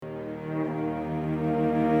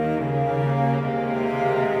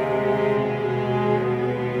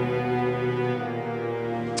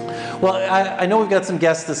Well, I know we've got some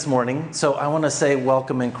guests this morning, so I want to say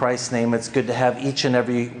welcome in Christ's name. It's good to have each and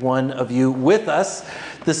every one of you with us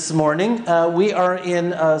this morning. We are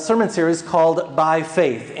in a sermon series called By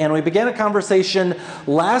Faith, and we began a conversation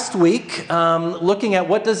last week looking at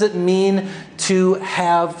what does it mean to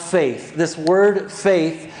have faith. This word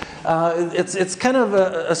faith, it's kind of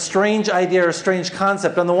a strange idea or a strange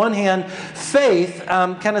concept. On the one hand, faith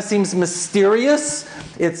kind of seems mysterious.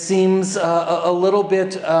 It seems a little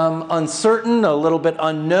bit uncertain, a little bit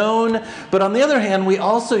unknown. But on the other hand, we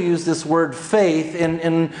also use this word faith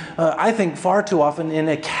in I think far too often in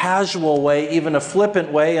a casual way, even a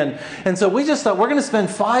flippant way. And so we just thought we're going to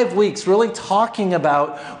spend 5 weeks really talking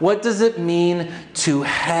about what does it mean to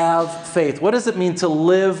have faith? What does it mean to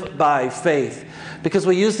live by faith? Because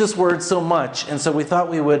we use this word so much. And so we thought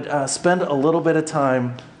we would spend a little bit of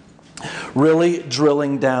time really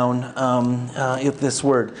drilling down at this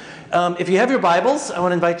word. If you have your Bibles, I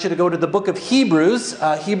want to invite you to go to the book of Hebrews.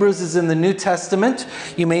 Hebrews is in the New Testament.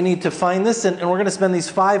 You may need to find this, and we're going to spend these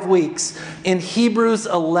 5 weeks in Hebrews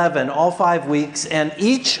 11, all 5 weeks. And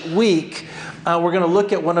each week, we're going to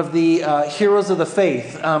look at one of the heroes of the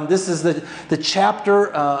faith. This is the chapter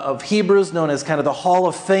of Hebrews known as kind of the Hall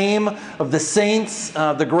of Fame of the saints,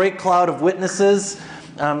 the great cloud of witnesses.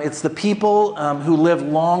 It's the people who lived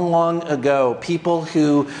long, long ago, people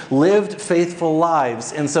who lived faithful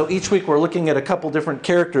lives. And so each week we're looking at a couple different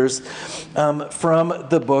characters from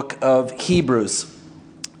the book of Hebrews.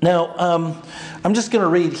 Now, I'm just going to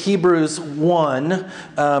read Hebrews 1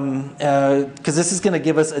 because this is going to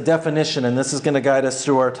give us a definition, and this is going to guide us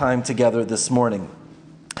through our time together this morning.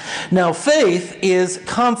 Now, faith is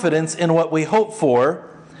confidence in what we hope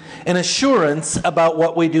for and assurance about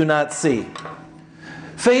what we do not see.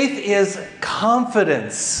 Faith is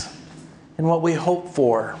confidence in what we hope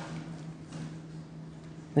for,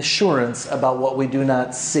 assurance about what we do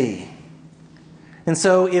not see. And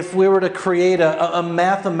so if we were to create a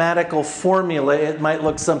mathematical formula, it might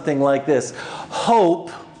look something like this.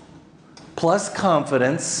 Hope plus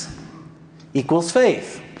confidence equals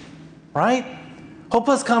faith, right? Hope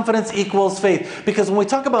plus confidence equals faith. Because when we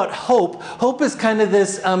talk about hope, hope is kind of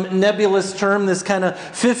this nebulous term, this kind of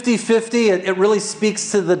 50-50. It really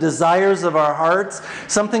speaks to the desires of our hearts,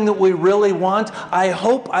 something that we really want. I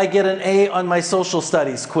hope I get an A on my social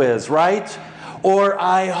studies quiz, right? Or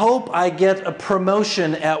I hope I get a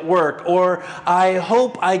promotion at work. Or I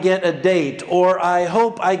hope I get a date. Or I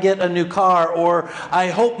hope I get a new car. Or I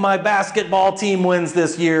hope my basketball team wins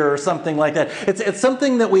this year, or something like that. It's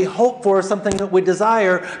something that we hope for, something that we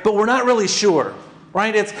desire, but we're not really sure.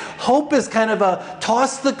 Right? Hope is kind of a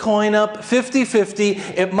toss the coin up,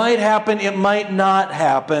 50-50. It might happen, it might not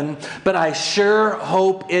happen, but I sure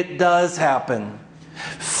hope it does happen.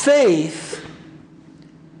 Faith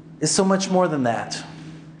is so much more than that.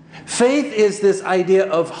 Faith is this idea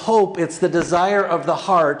of hope. It's the desire of the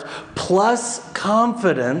heart plus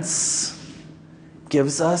confidence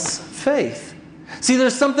gives us faith. See,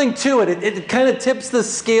 there's something to it. It kind of tips the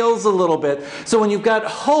scales a little bit. So when you've got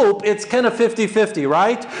hope, it's kind of 50-50,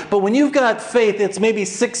 right? But when you've got faith, it's maybe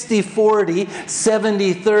 60-40,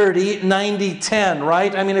 70-30, 90-10,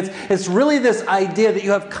 right? I mean, it's really this idea that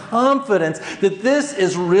you have confidence that this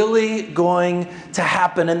is really going to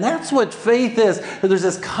happen. And that's what faith is. There's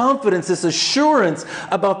this confidence, this assurance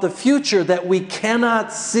about the future that we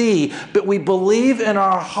cannot see, but we believe in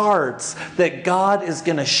our hearts that God is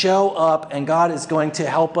going to show up and God is going to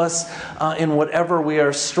help us in whatever we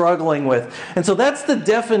are struggling with. And so that's the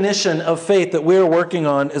definition of faith that we're working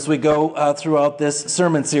on as we go throughout this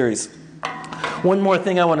sermon series. One more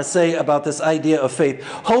thing I want to say about this idea of faith.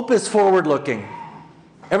 Hope is forward-looking.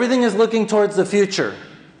 Everything is looking towards the future.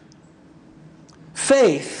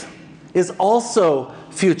 Faith is also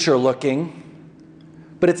future-looking,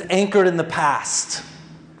 but it's anchored in the past.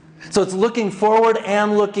 So it's looking forward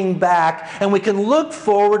and looking back. And we can look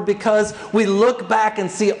forward because we look back and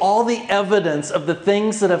see all the evidence of the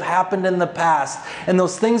things that have happened in the past. And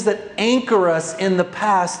those things that anchor us in the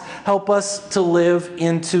past help us to live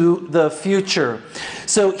into the future.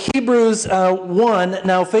 So Hebrews 1,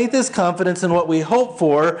 now faith is confidence in what we hope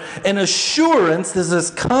for, and assurance, this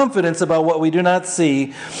is confidence about what we do not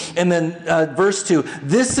see. And then verse 2,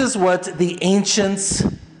 this is what the ancients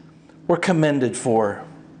were commended for.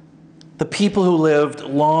 The people who lived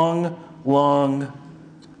long, long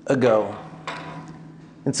ago.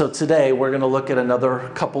 And so today we're going to look at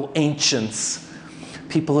another couple ancients,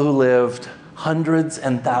 people who lived hundreds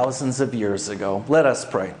and thousands of years ago. Let us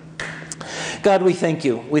pray. God, we thank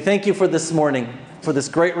you. We thank you for this morning, for this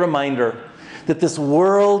great reminder that this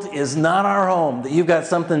world is not our home, that you've got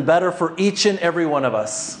something better for each and every one of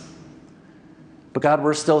us. But God,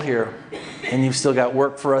 we're still here, and you've still got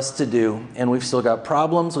work for us to do, and we've still got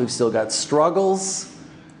problems, we've still got struggles.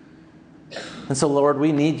 And so, Lord,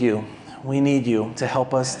 we need you. We need you to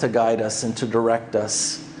help us, to guide us, and to direct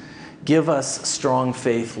us. Give us strong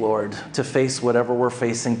faith, Lord, to face whatever we're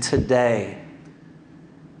facing today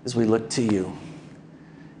as we look to you.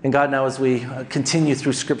 And God, now as we continue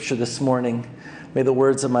through Scripture this morning, may the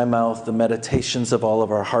words of my mouth, the meditations of all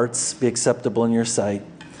of our hearts be acceptable in your sight.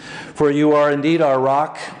 For you are indeed our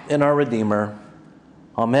rock and our Redeemer.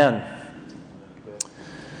 Amen.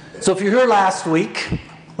 So if you're here last week,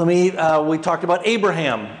 we talked about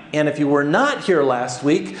Abraham. And if you were not here last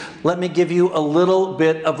week, let me give you a little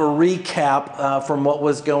bit of a recap from what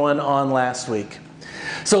was going on last week.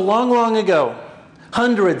 So long ago,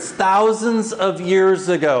 hundreds, thousands of years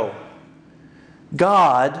ago,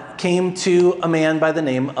 God came to a man by the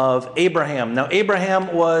name of Abraham. Now,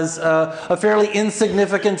 Abraham was a fairly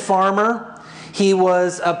insignificant farmer. He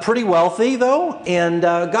was pretty wealthy, though, and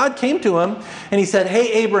God came to him and he said,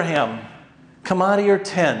 "Hey, Abraham, come out of your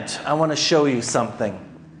tent. I want to show you something."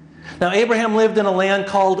 Now, Abraham lived in a land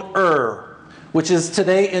called Ur, which is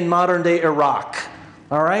today in modern-day Iraq.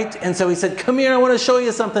 All right? And so he said, "Come here, I want to show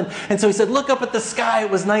you something." And so he said, "Look up at the sky."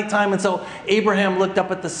 It was nighttime. And so Abraham looked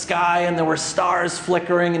up at the sky, and there were stars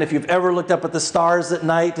flickering. And if you've ever looked up at the stars at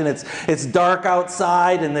night, and it's dark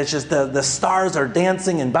outside, and it's just the stars are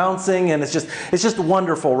dancing and bouncing, and it's just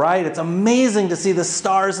wonderful, right? It's amazing to see the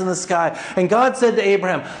stars in the sky. And God said to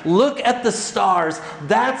Abraham, "Look at the stars.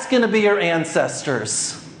 That's going to be your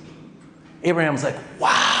ancestors." Abraham's like,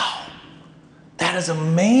 "Wow. That is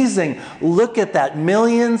amazing. Look at that.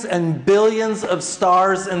 Millions and billions of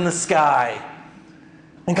stars in the sky."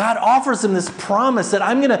 And God offers him this promise that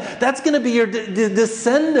that's going to be your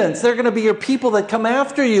descendants. They're going to be your people that come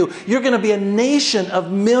after you. You're going to be a nation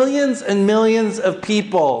of millions and millions of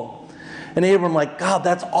people. And Abram's like, "God,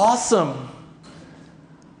 that's awesome.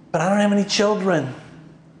 But I don't have any children."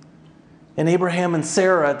 And Abraham and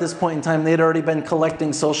Sarah, at this point in time, they'd already been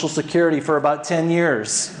collecting Social Security for about 10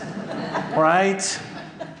 years. Right?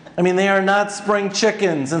 I mean, they are not spring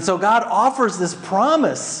chickens. And so God offers this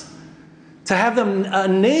promise to have them a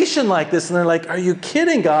nation like this. And they're like, "Are you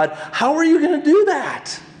kidding, God? How are you going to do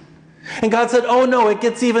that?" And God said, "Oh no, it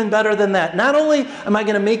gets even better than that. Not only am I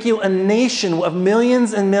going to make you a nation of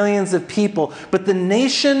millions and millions of people, but the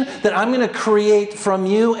nation that I'm going to create from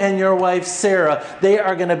you and your wife Sarah, they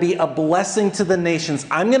are going to be a blessing to the nations.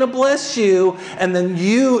 I'm going to bless you, and then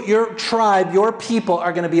you, your tribe, your people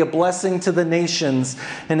are going to be a blessing to the nations."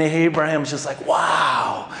 And Abraham's just like,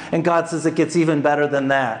 "Wow." And God says it gets even better than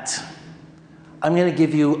that. "I'm going to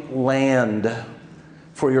give you land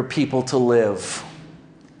for your people to live."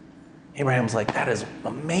 Abraham's like, "That is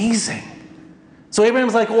amazing." So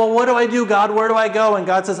Abraham's like, "Well, what do I do, God? Where do I go?" And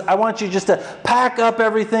God says, "I want you just to pack up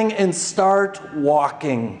everything and start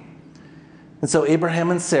walking." And so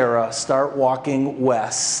Abraham and Sarah start walking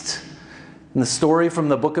west. And the story from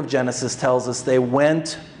the book of Genesis tells us they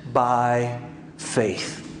went by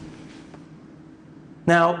faith.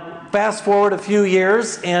 Now, fast forward a few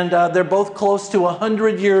years, and they're both close to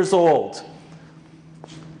 100 years old.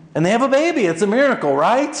 And they have a baby. It's a miracle,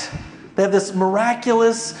 right? They have this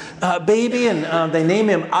miraculous baby, and they name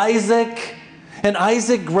him Isaac. And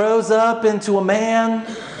Isaac grows up into a man.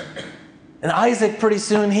 And Isaac, pretty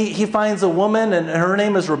soon, he finds a woman, and her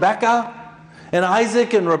name is Rebecca. And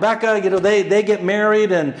Isaac and Rebecca, they get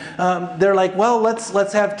married, and they're like, "Well,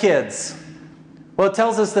 let's have kids." Well, it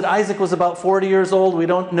tells us that Isaac was about 40 years old. We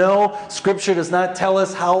don't know. Scripture does not tell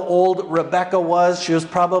us how old Rebecca was. She was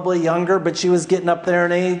probably younger, but she was getting up there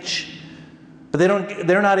in age. But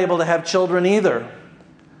they're not able to have children either.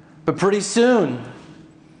 But pretty soon,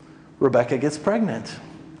 Rebecca gets pregnant.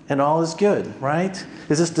 And all is good, right?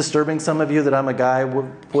 Is this disturbing some of you that I'm a guy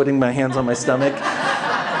putting my hands on my stomach?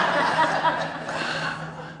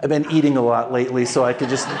 I've been eating a lot lately, so I could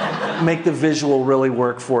just make the visual really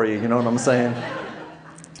work for you. You know what I'm saying?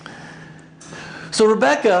 So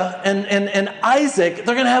Rebecca and Isaac,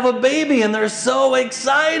 they're going to have a baby, and they're so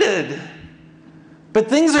excited. But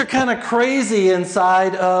things are kind of crazy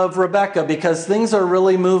inside of Rebecca because things are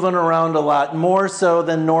really moving around a lot, more so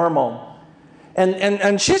than normal.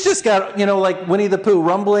 And she's just got, like Winnie the Pooh,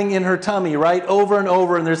 rumbling in her tummy, right, over and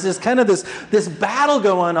over. And there's this battle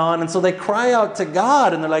going on. And so they cry out to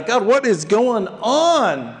God, and they're like, "God, what is going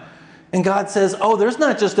on?" And God says, "Oh, there's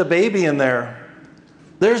not just a baby in there.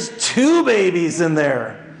 There's 2 babies in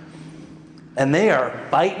there. And they are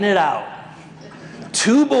fighting it out.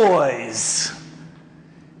 2 boys.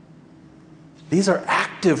 These are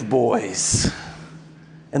active boys.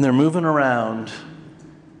 And they're moving around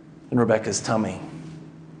in Rebecca's tummy."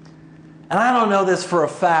 And I don't know this for a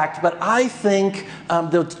fact, but I think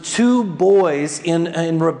the two boys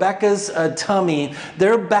in Rebekah's tummy,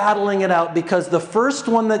 they're battling it out because the first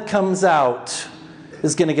one that comes out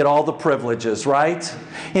is going to get all the privileges, right?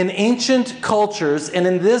 In ancient cultures and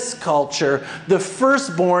in this culture, the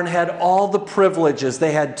firstborn had all the privileges.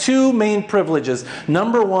 They had two main privileges.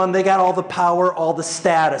 Number one, they got all the power, all the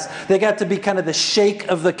status. They got to be kind of the sheikh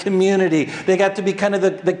of the community. They got to be kind of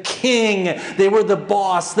the king. They were the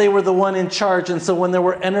boss. They were the one in charge. And so when there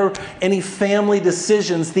were any family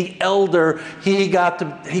decisions, the elder, he got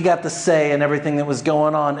the say in everything that was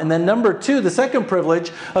going on. And then number two, the second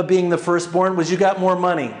privilege of being the firstborn was you got more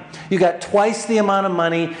money. You got twice the amount of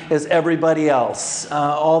money as everybody else,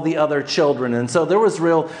 all the other children. And so there was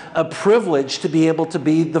a privilege to be able to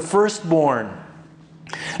be the firstborn.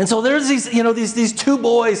 And so there's these two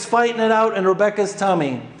boys fighting it out in Rebekah's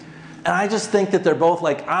tummy. And I just think that they're both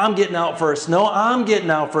like, I'm getting out first. No, I'm getting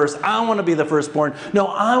out first. I want to be the firstborn. No,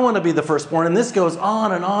 I want to be the firstborn. And this goes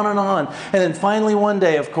on and on and on. And then finally one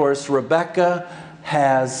day, of course, Rebekah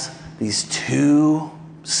has these two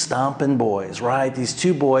stomping boys, right? These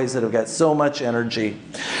two boys that have got so much energy.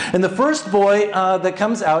 And the first boy that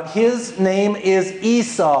comes out, his name is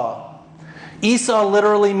Esau. Esau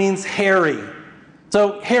literally means hairy.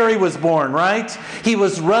 So hairy was born, right? He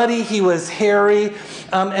was ruddy, he was hairy,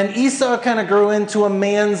 and Esau kind of grew into a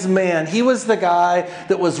man's man. He was the guy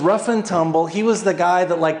that was rough and tumble. He was the guy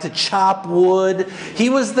that liked to chop wood. He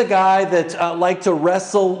was the guy that liked to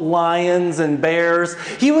wrestle lions and bears.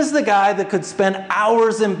 He was the guy that could spend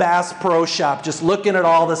hours in Bass Pro Shop just looking at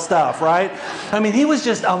all the stuff, right? I mean, he was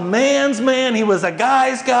just a man's man. He was a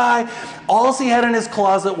guy's guy. All he had in his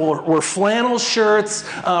closet were flannel shirts,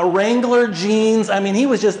 Wrangler jeans. I mean, he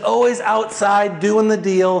was just always outside doing the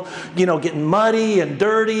deal, getting muddy and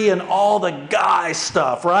dirty and all the guy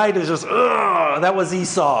stuff, right? It was just, that was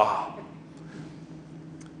Esau.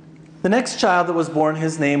 The next child that was born,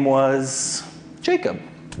 his name was Jacob.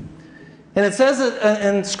 And it says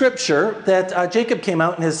in Scripture that Jacob came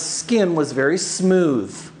out and his skin was very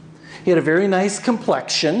smooth. He had a very nice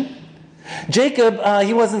complexion. Jacob,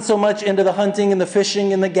 he wasn't so much into the hunting and the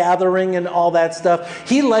fishing and the gathering and all that stuff.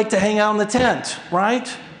 He liked to hang out in the tent, right?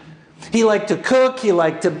 He liked to cook. He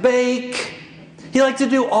liked to bake. He liked to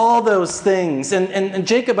do all those things. And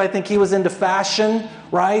Jacob, I think he was into fashion,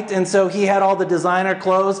 right? And so he had all the designer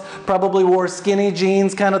clothes, probably wore skinny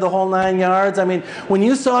jeans, kind of the whole 9 yards. I mean, when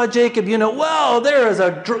you saw Jacob, whoa, there is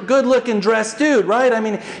a good-looking dressed dude, right? I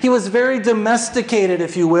mean, he was very domesticated,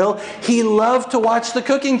 if you will. He loved to watch the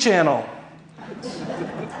cooking channel.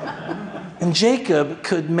 And Jacob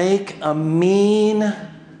could make a mean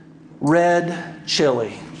red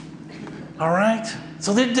chili. All right?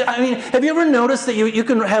 So, have you ever noticed that you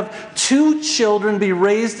can have two children be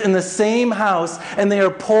raised in the same house and they are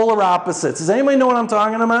polar opposites? Does anybody know what I'm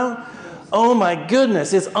talking about? Oh my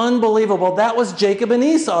goodness, it's unbelievable. That was Jacob and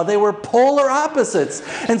Esau. They were polar opposites.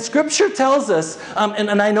 And Scripture tells us,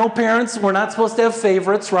 and I know parents, we're not supposed to have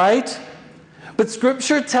favorites, right? But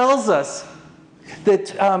Scripture tells us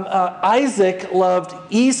that Isaac loved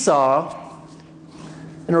Esau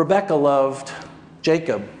and Rebekah loved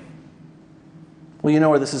Jacob. Well, you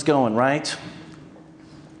know where this is going, right?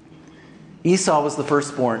 Esau was the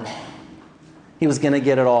firstborn. He was going to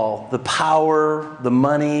get it all. The power, the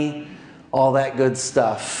money, all that good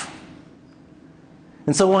stuff.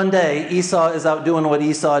 And so one day, Esau is out doing what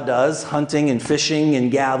Esau does, hunting and fishing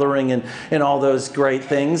and gathering and all those great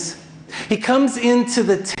things. He comes into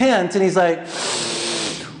the tent and he's like,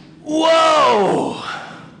 whoa,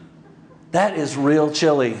 that is real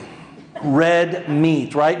chili. Red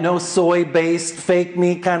meat, right? No soy-based fake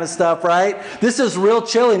meat kind of stuff, right? This is real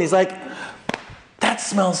chili. And he's like, that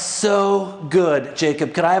smells so good,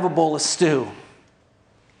 Jacob. Could I have a bowl of stew?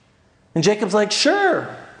 And Jacob's like,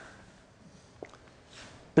 sure.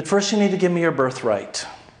 But first you need to give me your birthright.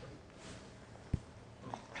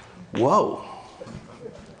 Whoa.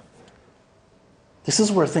 This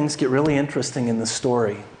is where things get really interesting in the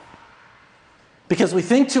story. Because we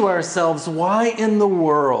think to ourselves, why in the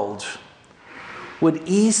world would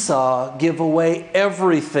Esau give away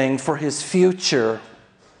everything for his future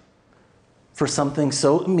for something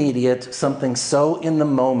so immediate, something so in the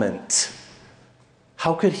moment?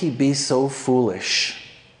 How could he be so foolish?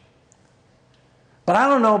 But I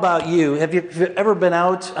don't know about you. Have you ever been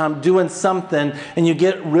out doing something and you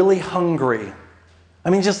get really hungry? I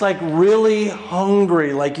mean, just like really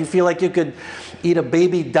hungry, like you feel like you could eat a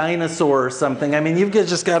baby dinosaur or something. I mean, you've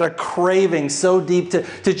just got a craving so deep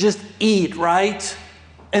to just eat, right?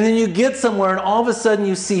 And then you get somewhere and all of a sudden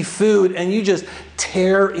you see food and you just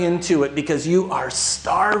tear into it because you are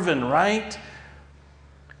starving, right?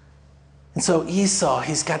 And so Esau,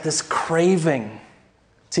 he's got this craving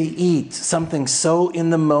to eat something so in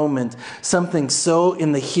the moment, something so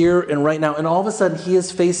in the here and right now. And all of a sudden, he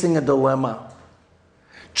is facing a dilemma.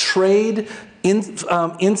 Trade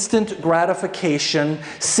instant gratification,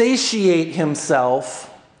 satiate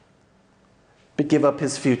himself, but give up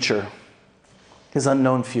his future, his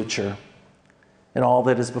unknown future, and all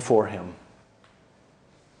that is before him.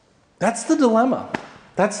 That's the dilemma.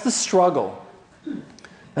 That's the struggle.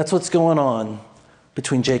 That's what's going on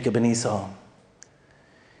between Jacob and Esau.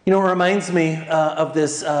 You know, it reminds me of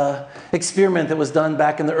this experiment that was done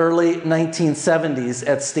back in the early 1970s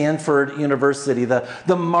at Stanford University,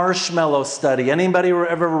 the marshmallow study. Anybody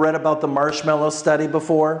ever read about the marshmallow study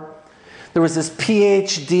before? There was this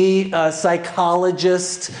PhD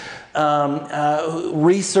psychologist,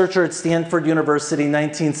 researcher at Stanford University,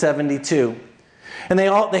 1972. And they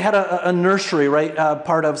had a nursery, right,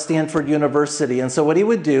 part of Stanford University. And so what he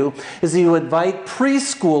would do is he would invite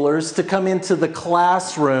preschoolers to come into the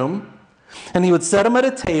classroom, and he would set them at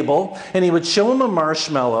a table, and he would show them a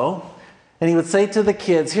marshmallow, and he would say to the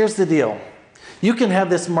kids, here's the deal. You can have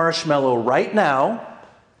this marshmallow right now,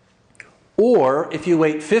 or if you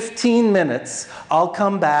wait 15 minutes, I'll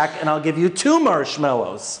come back and I'll give you 2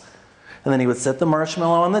 marshmallows. And then he would set the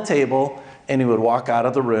marshmallow on the table, and he would walk out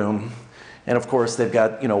of the room. And of course, they've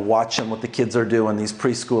got, watching what the kids are doing, these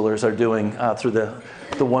preschoolers are doing through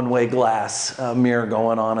the one-way glass mirror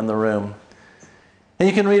going on in the room. And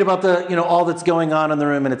you can read about all that's going on in the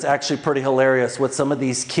room, and it's actually pretty hilarious what some of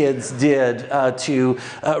these kids did to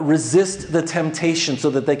resist the temptation so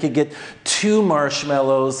that they could get 2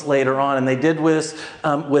 marshmallows later on. And they did this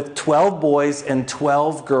with 12 boys and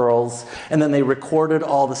 12 girls, and then they recorded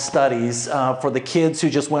all the studies for the kids who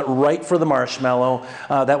just went right for the marshmallow.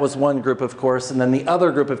 That was one group, of course, and then the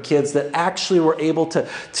other group of kids that actually were able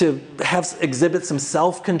to exhibit some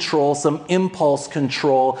self-control, some impulse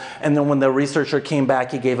control, and then when the researcher came back,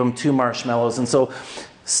 he gave them 2 marshmallows. And so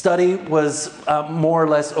study was more or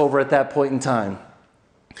less over at that point in time.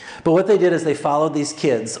 But what they did is they followed these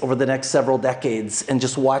kids over the next several decades and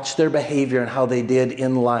just watched their behavior and how they did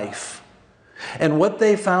in life. And what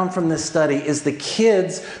they found from this study is the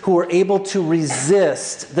kids who were able to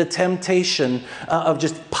resist the temptation of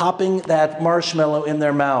just popping that marshmallow in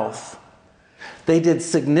their mouth, they did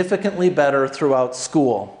significantly better throughout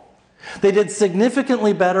school. They did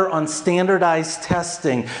significantly better on standardized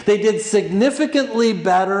testing. They did significantly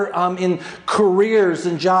better in careers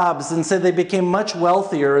and jobs, and said they became much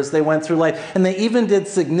wealthier as they went through life. And they even did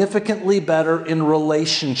significantly better in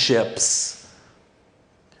relationships.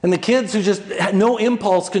 And the kids who just had no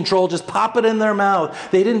impulse control, just pop it in their mouth,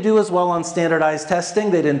 they didn't do as well on standardized testing.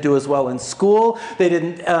 They didn't do as well in school. They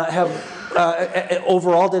didn't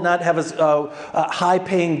overall did not have as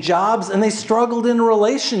high-paying jobs, and they struggled in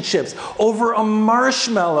relationships over a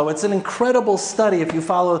marshmallow. It's an incredible study if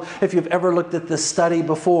you've ever looked at this study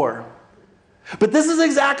before. But this is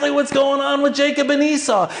exactly what's going on with Jacob and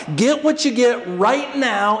Esau. Get what you get right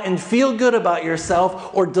now and feel good about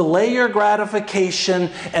yourself, or delay your gratification,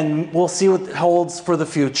 and we'll see what it holds for the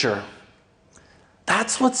future.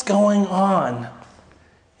 That's what's going on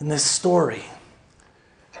in this story.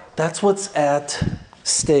 That's what's at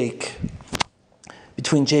stake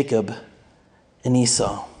between Jacob and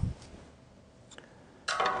Esau.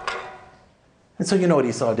 And so you know what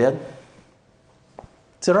Esau did. He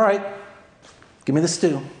said, all right, give me the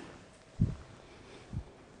stew.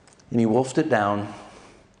 And he wolfed it down,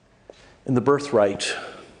 and the birthright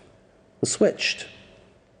was switched.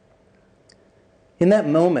 In that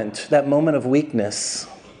moment of weakness,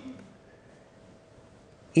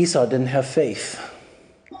 Esau didn't have faith.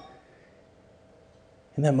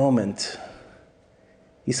 In that moment,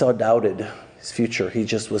 Esau doubted his future. He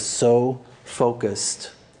just was so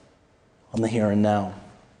focused on the here and now.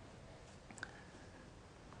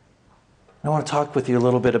 I want to talk with you a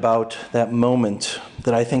little bit about that moment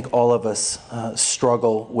that I think all of us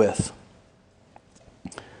struggle with.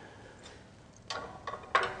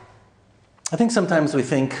 I think sometimes we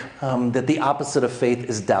think that the opposite of faith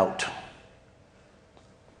is doubt.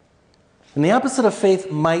 And the opposite of faith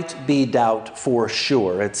might be doubt for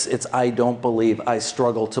sure. It's I don't believe, I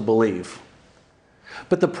struggle to believe.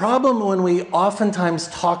 But the problem when we oftentimes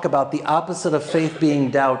talk about the opposite of faith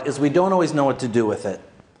being doubt is we don't always know what to do with it.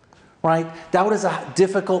 Right? Doubt is a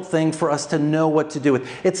difficult thing for us to know what to do with.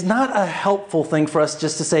 It's not a helpful thing for us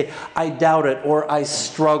just to say, I doubt it or I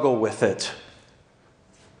struggle with it.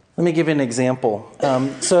 Let me give you an example.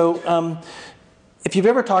 If you've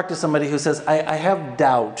ever talked to somebody who says, I have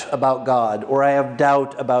doubt about God, or I have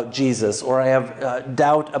doubt about Jesus, or I have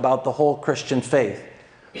doubt about the whole Christian faith,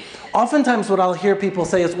 Oftentimes what I'll hear people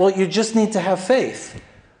say is, well, you just need to have faith.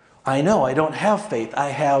 I know, I don't have faith. I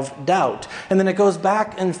have doubt. And then it goes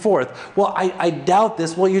back and forth. Well, I doubt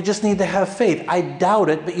this. Well, you just need to have faith. I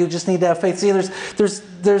doubt it, but you just need to have faith. See, there's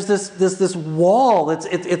this wall.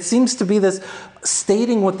 It seems to be this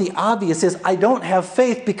stating what the obvious is. I don't have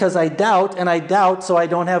faith because I doubt, and I doubt, so I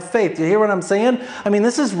don't have faith. Do you hear what I'm saying? I mean,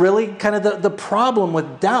 this is really kind of the problem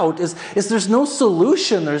with doubt is there's no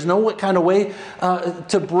solution. There's no kind of way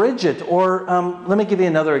to bridge it. Or let me give you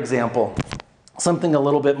another example. Something a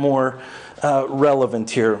little bit more relevant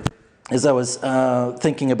here as I was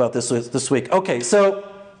thinking about this week. Okay,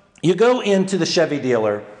 so you go into the Chevy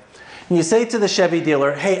dealer and you say to the Chevy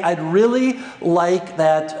dealer, hey, I'd really like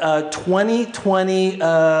that 2020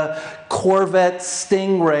 Corvette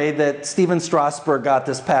Stingray that Steven Strasburg got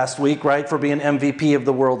this past week, right, for being MVP of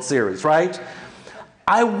the World Series, right?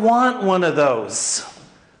 I want one of those.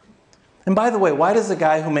 And by the way, why does a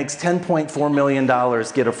guy who makes $10.4 million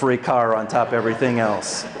get a free car on top of everything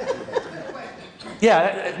else?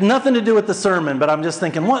 Yeah, nothing to do with the sermon, but I'm just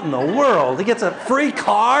thinking, what in the world? He gets a free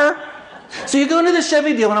car? So you go into the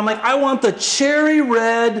Chevy dealer, and I'm like, I want the cherry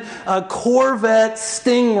red Corvette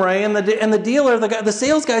Stingray. And the dealer, the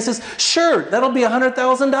sales guy says, sure, that'll be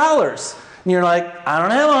 $100,000. And you're like, I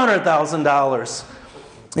don't have $100,000.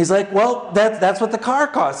 He's like, well, that's what the car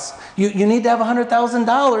costs. You need to have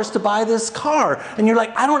 $100,000 to buy this car. And you're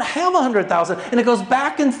like, I don't have $100,000. And it goes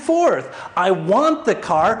back and forth. I want the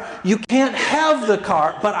car. You can't have the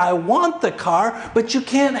car. But I want the car. But you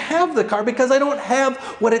can't have the car because I don't have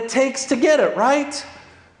what it takes to get it, right?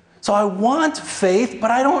 So I want faith,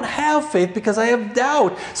 but I don't have faith because I have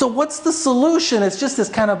doubt. So what's the solution? It's just this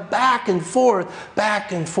kind of back and forth,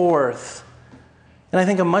 back and forth. And I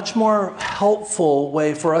think a much more helpful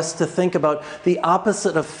way for us to think about the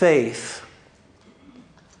opposite of faith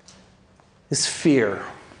is fear.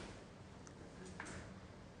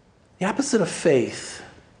 The opposite of faith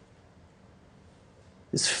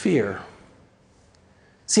is fear.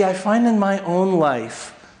 See, I find in my own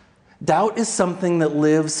life, doubt is something that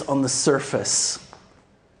lives on the surface.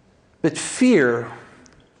 But fear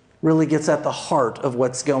really gets at the heart of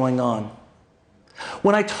what's going on.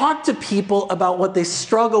 When I talk to people about what they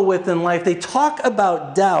struggle with in life, they talk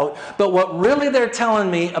about doubt, but what really they're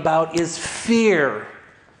telling me about is fear.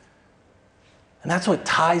 And that's what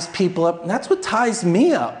ties people up, and that's what ties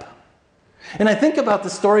me up. And I think about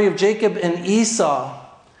the story of Jacob and Esau.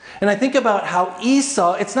 And I think about how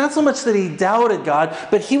Esau, it's not so much that he doubted God,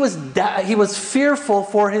 but he was fearful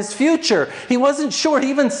for his future. He wasn't sure.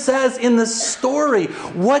 He even says in the story,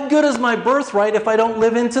 what good is my birthright if I don't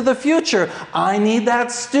live into the future? I need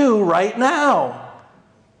that stew right now.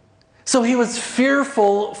 So he was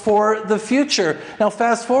fearful for the future. Now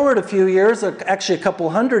fast forward a few years, or actually a couple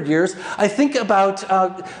hundred years, I think about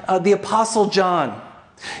the Apostle John.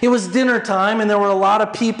 It was dinner time, and there were a lot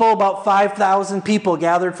of people, about 5,000 people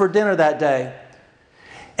gathered for dinner that day.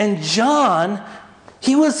 And John,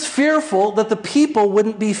 he was fearful that the people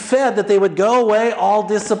wouldn't be fed, that they would go away all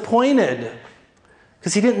disappointed.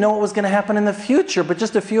 Because he didn't know what was going to happen in the future. But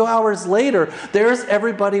just a few hours later, there's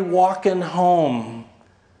everybody walking home.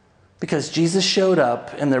 Because Jesus showed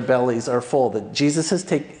up, and their bellies are full. That Jesus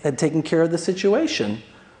had taken care of the situation.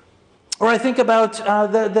 Or I think about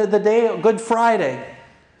the day of Good Friday,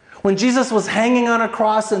 when Jesus was hanging on a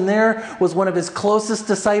cross, and there was one of his closest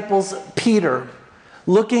disciples, Peter,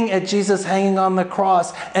 looking at Jesus hanging on the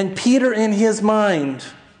cross. And Peter, in his mind,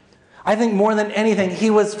 I think more than anything,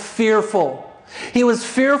 he was fearful. He was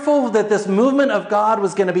fearful that this movement of God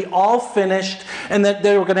was going to be all finished, and that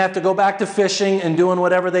they were going to have to go back to fishing and doing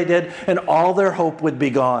whatever they did, and all their hope would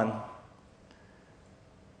be gone.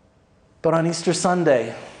 But on Easter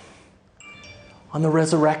Sunday, on the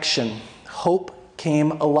resurrection, hope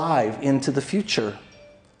came alive into the future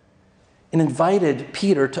and invited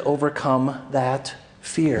Peter to overcome that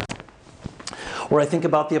fear. Or I think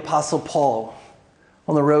about the Apostle Paul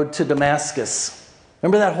on the road to Damascus.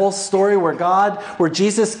 Remember that whole story where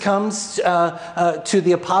Jesus comes to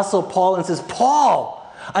the Apostle Paul and says,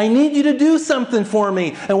 Paul, I need you to do something for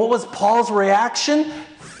me. And what was Paul's reaction?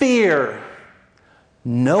 Fear.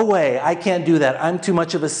 No way, I can't do that. I'm too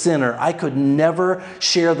much of a sinner. I could never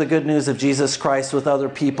share the good news of Jesus Christ with other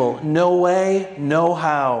people. No way, no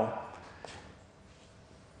how.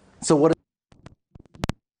 So what?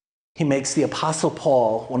 He makes the Apostle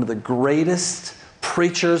Paul one of the greatest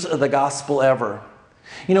preachers of the gospel ever.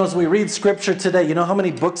 You know, as we read Scripture today, you know how many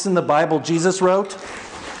books in the Bible Jesus wrote?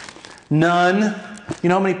 None. You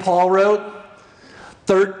know how many Paul wrote?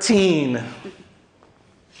 13.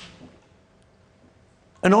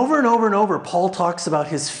 And over, Paul talks about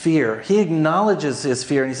his fear. He acknowledges his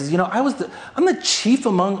fear, and he says, I'm the chief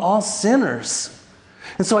among all sinners.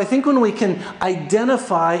 And so I think when we can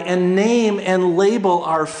identify and name and label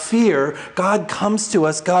our fear, God comes to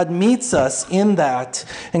us, God meets us in that,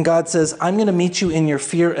 and God says, I'm going to meet you in your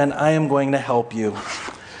fear, and I am going to help you.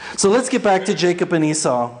 So let's get back to Jacob and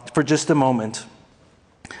Esau for just a moment.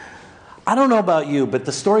 I don't know about you, but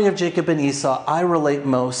the story of Jacob and Esau, I relate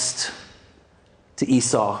most to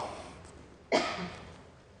Esau.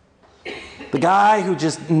 The guy who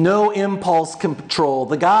just no impulse control,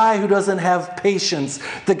 the guy who doesn't have patience,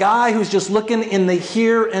 the guy who's just looking in the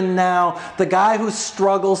here and now, the guy who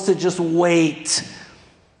struggles to just wait.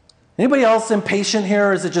 Anybody else impatient here,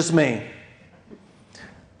 or is it just me?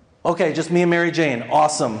 Okay, just me and Mary Jane.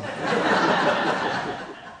 Awesome.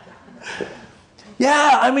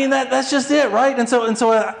 Yeah, I mean, that's just it, right? And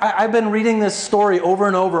so I've been reading this story over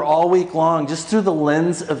and over all week long, just through the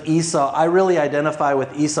lens of Esau. I really identify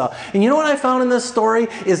with Esau. And you know what I found in this story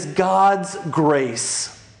is God's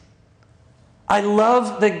grace. I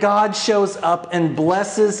love that God shows up and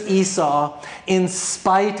blesses Esau in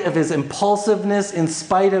spite of his impulsiveness, in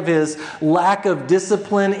spite of his lack of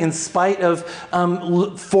discipline, in spite of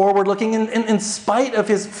forward looking, in spite of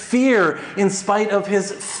his fear, in spite of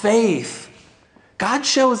his faith. God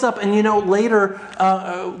shows up, and later,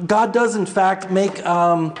 God does in fact make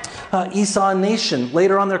Esau a nation.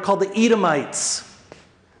 Later on, they're called the Edomites.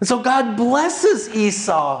 And so God blesses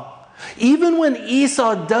Esau. Even when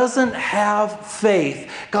Esau doesn't have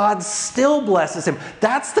faith, God still blesses him.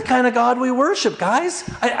 That's the kind of God we worship, guys.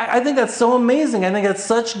 I think that's so amazing. I think that's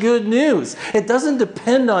such good news. It doesn't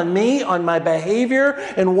depend on me, on my behavior,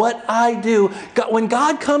 and what I do. When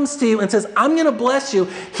God comes to you and says, I'm going to bless you,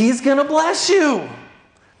 He's going to bless you.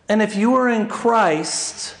 And if you are in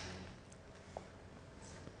Christ,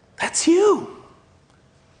 that's you.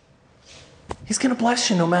 He's going to bless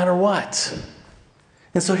you no matter what.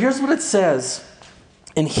 And so here's what it says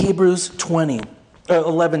in Hebrews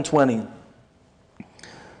 11:20.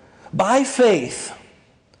 By faith,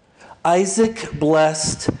 Isaac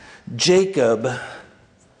blessed Jacob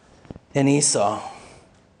and Esau.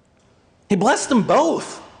 He blessed them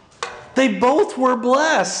both. They both were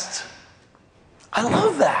blessed. I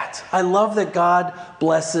love that. I love that God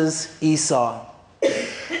blesses Esau.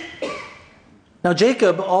 Now,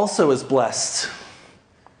 Jacob also is blessed.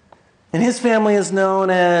 And his family is known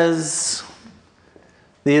as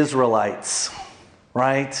the Israelites,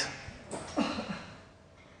 right?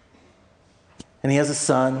 And he has a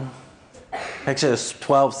son. Actually, there's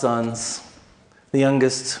 12 sons. The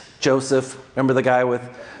youngest, Joseph. Remember the guy with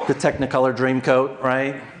the Technicolor dream coat,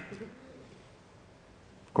 right?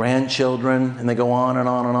 Grandchildren, and they go on and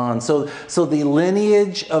on and on. So the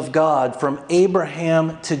lineage of God from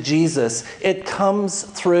Abraham to Jesus, it comes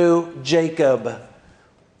through Jacob.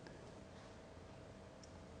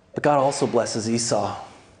 But God also blesses Esau.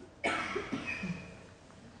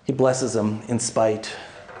 He blesses him in spite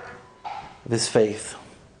of his faith.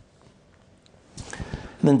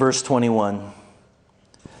 And then verse 21.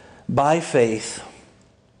 By faith,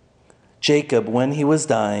 Jacob, when he was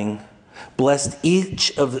dying, blessed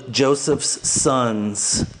each of Joseph's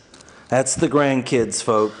sons. That's the grandkids,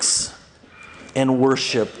 folks. And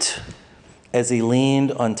worshiped as he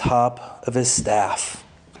leaned on top of his staff.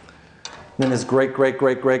 Then his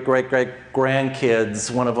great-great-great-great-great-great-grandkids,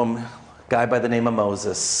 one of them, a guy by the name of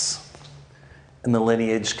Moses. And the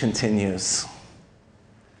lineage continues.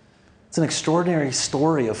 It's an extraordinary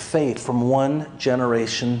story of faith from one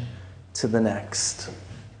generation to the next.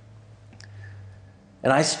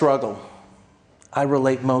 And I struggle. I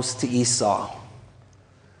relate most to Esau.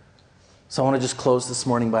 So I want to just close this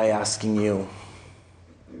morning by asking you,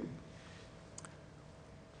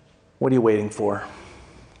 what are you waiting for?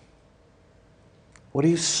 What are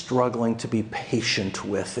you struggling to be patient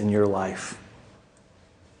with in your life?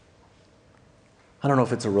 I don't know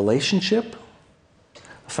if it's a relationship,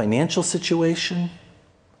 a financial situation,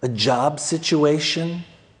 a job situation.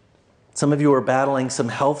 Some of you are battling some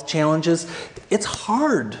health challenges. It's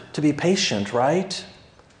hard to be patient, right?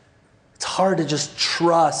 It's hard to just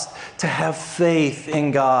trust, to have faith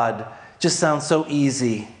in God. It just sounds so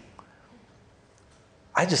easy.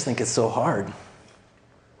 I just think it's so hard.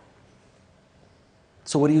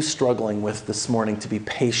 So what are you struggling with this morning to be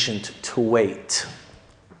patient, to wait?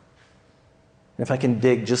 And if I can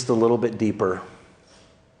dig just a little bit deeper,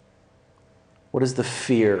 what is the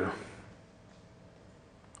fear?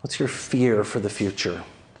 What's your fear for the future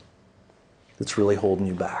that's really holding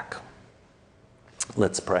you back?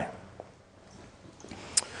 Let's pray.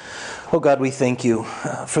 Oh God, we thank you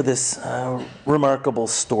for this remarkable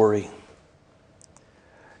story.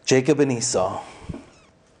 Jacob and Esau,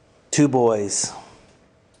 two boys,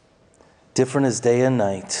 different as day and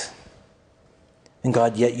night. And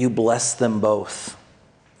God, yet you bless them both.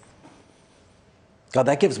 God,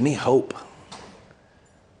 that gives me hope.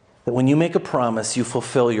 That when you make a promise, you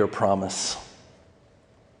fulfill your promise.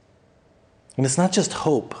 And it's not just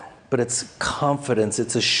hope, but it's confidence,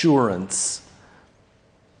 it's assurance.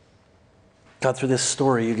 God, through this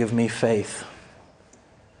story, you give me faith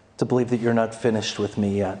to believe that you're not finished with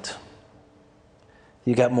me yet.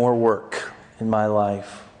 You got more work in my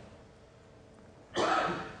life.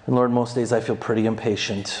 And Lord, most days I feel pretty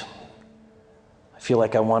impatient. I feel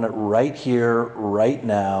like I want it right here, right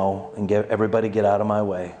now, and everybody get out of my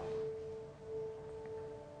way.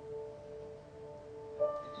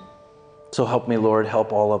 So help me, Lord,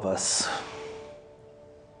 help all of us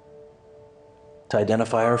to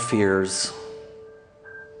identify our fears,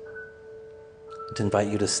 to invite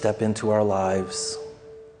you to step into our lives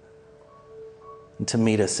and to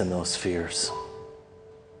meet us in those fears.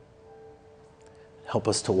 Help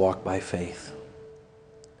us to walk by faith.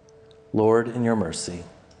 Lord, in your mercy,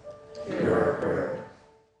 hear our prayer.